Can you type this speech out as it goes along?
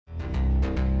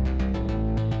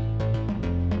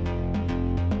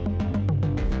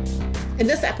In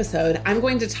this episode, I'm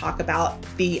going to talk about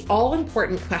the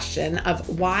all-important question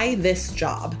of why this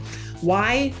job?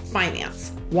 Why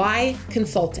finance? Why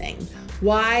consulting?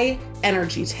 Why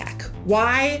energy tech?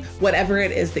 Why whatever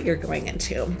it is that you're going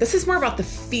into? This is more about the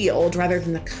field rather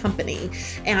than the company.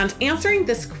 And answering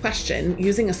this question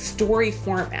using a story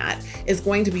format is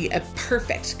going to be a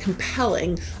perfect,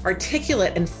 compelling,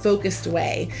 articulate, and focused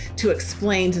way to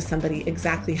explain to somebody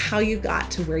exactly how you got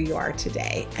to where you are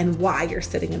today and why you're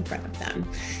sitting in front of them.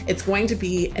 It's going to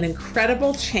be an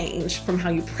incredible change from how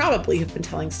you probably have been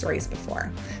telling stories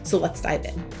before. So let's dive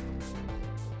in.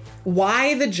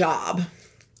 Why the job?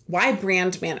 Why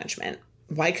brand management?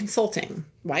 Why consulting?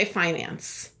 Why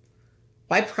finance?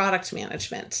 Why product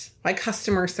management? Why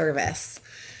customer service?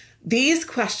 These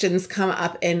questions come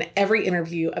up in every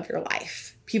interview of your life.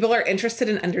 People are interested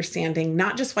in understanding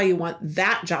not just why you want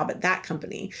that job at that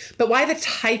company, but why the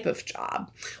type of job.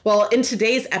 Well, in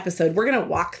today's episode, we're going to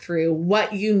walk through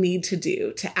what you need to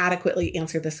do to adequately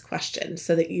answer this question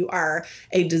so that you are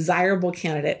a desirable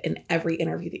candidate in every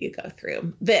interview that you go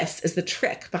through. This is the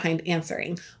trick behind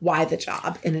answering why the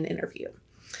job in an interview.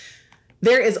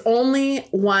 There is only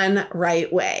one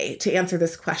right way to answer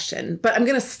this question, but I'm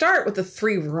going to start with the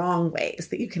 3 wrong ways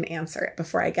that you can answer it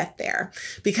before I get there,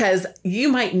 because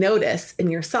you might notice in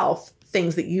yourself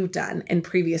things that you've done in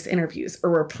previous interviews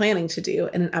or were planning to do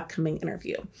in an upcoming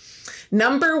interview.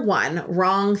 Number 1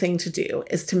 wrong thing to do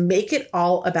is to make it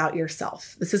all about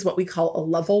yourself. This is what we call a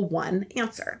level 1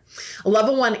 answer. A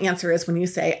level 1 answer is when you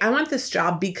say, I want this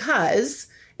job because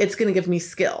it's going to give me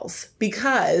skills,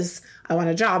 because I want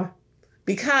a job,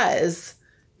 because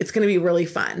it's going to be really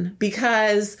fun,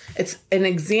 because it's an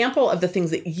example of the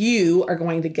things that you are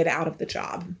going to get out of the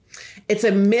job. It's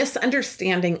a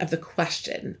misunderstanding of the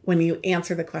question when you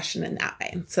answer the question in that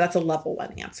way. So that's a level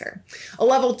 1 answer. A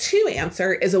level 2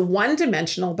 answer is a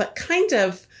one-dimensional but kind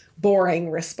of boring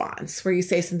response where you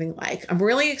say something like, I'm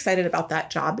really excited about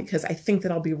that job because I think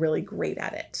that I'll be really great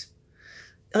at it.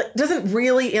 It doesn't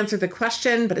really answer the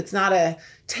question, but it's not a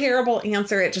terrible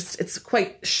answer. It's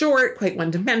quite short, quite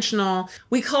one-dimensional.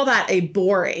 We call that a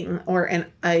boring or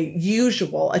a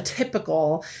usual, a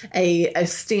typical, a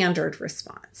standard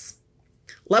response.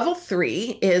 Level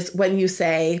 3 is when you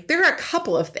say, there are a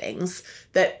couple of things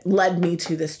that led me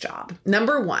to this job.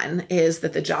 Number 1 is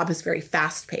that the job is very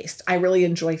fast-paced. I really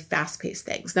enjoy fast-paced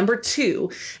things. Number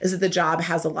 2 is that the job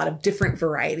has a lot of different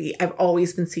variety. I've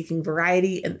always been seeking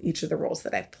variety in each of the roles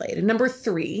that I've played. And number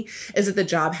 3 is that the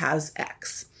job has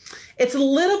X. It's a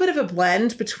little bit of a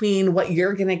blend between what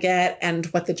you're going to get and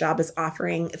what the job is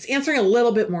offering. It's answering a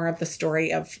little bit more of the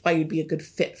story of why you'd be a good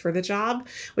fit for the job,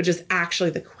 which is actually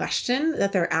the question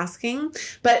that they're asking.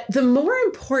 But the more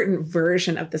important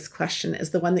version of this question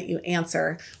is the one that you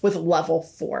answer with level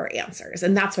 4 answers.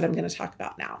 And that's what I'm going to talk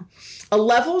about now. A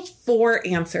level 4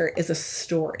 answer is a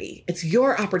story. It's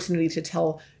your opportunity to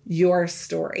tell your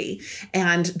story.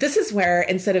 And this is where,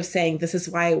 instead of saying, this is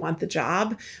why I want the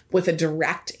job with a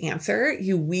direct answer,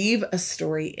 you weave a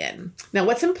story in. Now,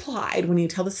 what's implied when you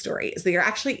tell the story is that you're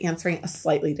actually answering a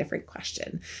slightly different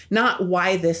question. Not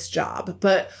why this job,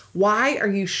 but why are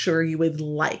you sure you would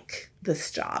like this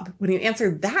job? When you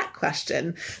answer that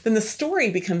question, then the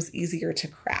story becomes easier to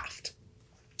craft,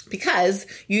 because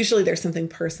usually there's something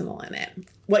personal in it.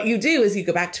 What you do is you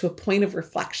go back to a point of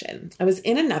reflection. I was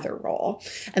in another role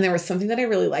and there was something that I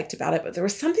really liked about it, but there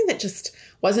was something that just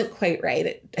wasn't quite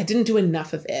right. I didn't do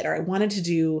enough of it, or I wanted to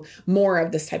do more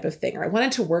of this type of thing, or I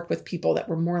wanted to work with people that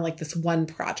were more like this one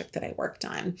project that I worked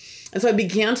on. And so I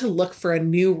began to look for a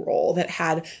new role that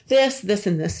had this,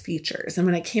 and this features. And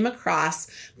when I came across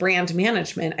brand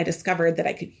management, I discovered that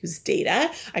I could use data,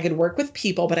 I could work with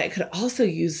people, but I could also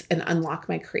use and unlock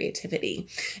my creativity.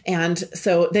 And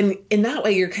so then in that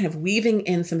way, you're kind of weaving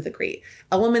in some of the great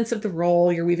elements of the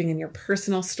role. You're weaving in your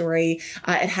personal story.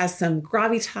 It has some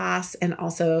gravitas and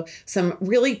also some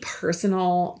really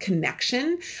personal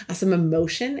connection, some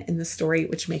emotion in the story,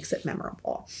 which makes it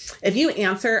memorable. If you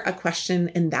answer a question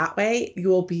in that way, you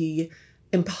will be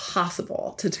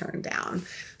impossible to turn down.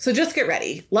 So just get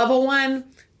ready. Level 1,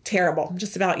 terrible,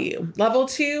 just about you. Level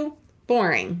 2,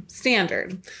 boring,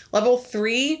 standard. Level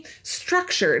 3,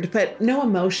 structured, but no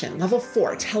emotion. Level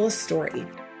 4, tell a story.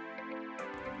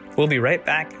 We'll be right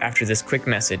back after this quick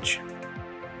message.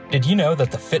 Did you know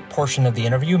that the fit portion of the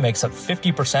interview makes up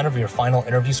 50% of your final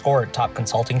interview score at top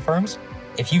consulting firms?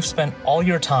 If you've spent all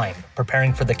your time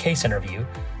preparing for the case interview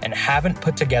and haven't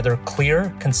put together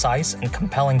clear, concise, and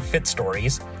compelling fit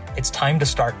stories, it's time to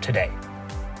start today.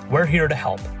 We're here to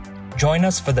help. Join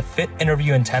us for the Fit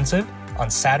Interview Intensive on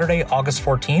Saturday, August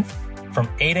 14th from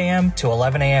 8 a.m. to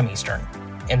 11 a.m. Eastern.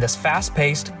 In this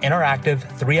fast-paced, interactive,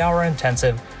 3-hour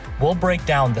intensive, We'll break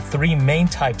down the 3 main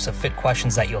types of fit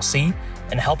questions that you'll see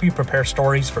and help you prepare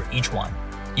stories for each one.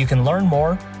 You can learn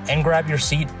more and grab your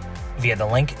seat via the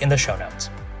link in the show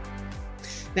notes.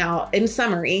 Now, in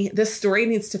summary, this story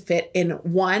needs to fit in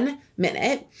 1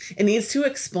 minute. It needs to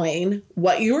explain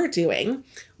what you were doing,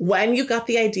 when you got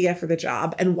the idea for the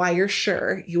job, and why you're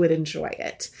sure you would enjoy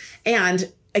it.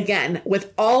 And again,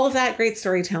 with all of that great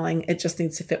storytelling, it just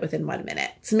needs to fit within 1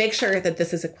 minute. So make sure that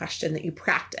this is a question that you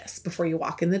practice before you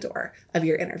walk in the door of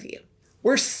your interview.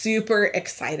 We're super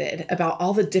excited about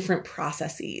all the different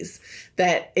processes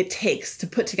that it takes to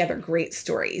put together great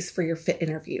stories for your fit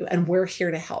interview, and we're here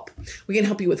to help. We can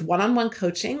help you with one-on-one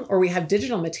coaching, or we have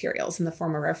digital materials in the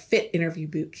form of our Fit Interview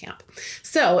Bootcamp.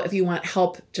 So if you want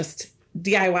help, just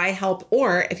DIY help,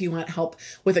 or if you want help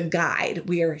with a guide,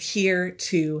 we are here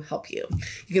to help you.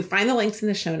 You can find the links in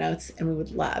the show notes, and we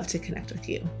would love to connect with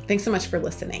you. Thanks so much for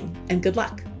listening, and good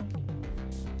luck.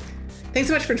 Thanks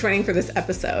so much for joining for this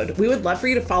episode. We would love for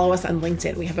you to follow us on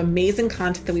LinkedIn. We have amazing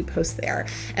content that we post there,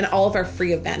 and all of our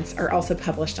free events are also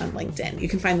published on LinkedIn. You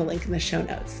can find the link in the show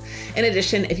notes. In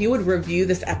addition, if you would review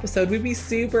this episode, we'd be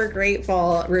super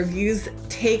grateful. Reviews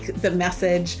take the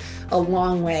message a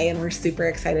long way, and we're super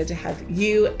excited to have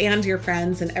you and your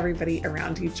friends and everybody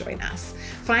around you join us.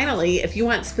 Finally, if you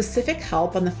want specific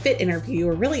help on the fit interview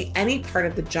or really any part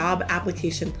of the job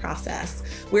application process,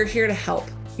 we're here to help.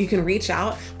 You can reach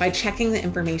out by checking the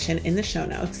information in the show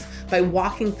notes, by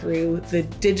walking through the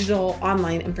digital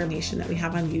online information that we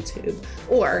have on YouTube,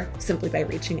 or simply by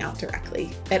reaching out directly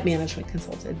at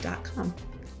managementconsulted.com.